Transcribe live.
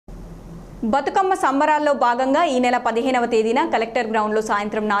బతుకమ్మ సంబరాల్లో భాగంగా ఈ నెల 15వ తేదీన కలెక్టర్ గ్రౌండ్లో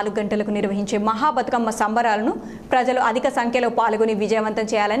సాయంత్రం 4 గంటలకు నిర్వహించే మహా బతుకమ్మ సంబరాలను ప్రజలు అధిక సంఖ్యలో పాల్గొని విజయవంతం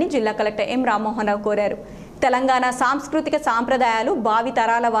చేయాలని జిల్లా కలెక్టర్ ఎం రామ్మోహన్ రావు కోరారు. తెలంగాణ సాంస్కృతిక సాంప్రదాయాలు భావి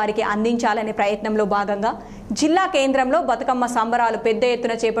తరాల వారికి అందించాలనే ప్రయత్నంలో భాగంగా జిల్లా కేంద్రంలో బతుకమ్మ సంబరాలు పెద్ద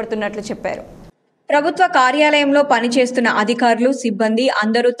ఎత్తున చేపడుతున్నట్లు చెప్పారు. ప్రభుత్వ కార్యాలయంలో పనిచేస్తున్న అధికారులు, సిబ్బంది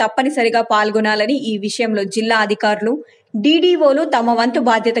అందరూ తప్పనిసరిగా పాల్గొనాలని, ఈ విషయంలో జిల్లా అధికారులు, డీడీఓలు తమ వంతు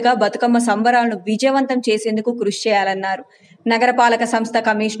బాధ్యతగా బతుకమ్మ సంబరాలను విజయవంతం చేసేందుకు కృషి చేయాలన్నారు. నగరపాలక సంస్థ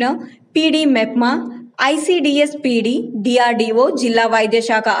commissioner, PD MEPMA, ICDS PD, DRDO, జిల్లా వైద్య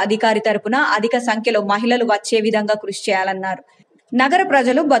శాఖ అధికారి తరపున అధిక సంఖ్యలో మహిళలు వచ్చే విధంగా కృషి చేయాలన్నారు. నగర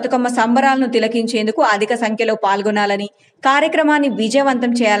ప్రజలు బతుకమ్మ సంబరాలను తిలకించేందుకు అధిక సంఖ్యలో పాల్గొనాలని, కార్యక్రమాన్ని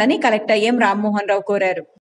విజయవంతం చేయాలని కలెక్టర్ ఎం రామ్మోహన్ రావు కోరారు.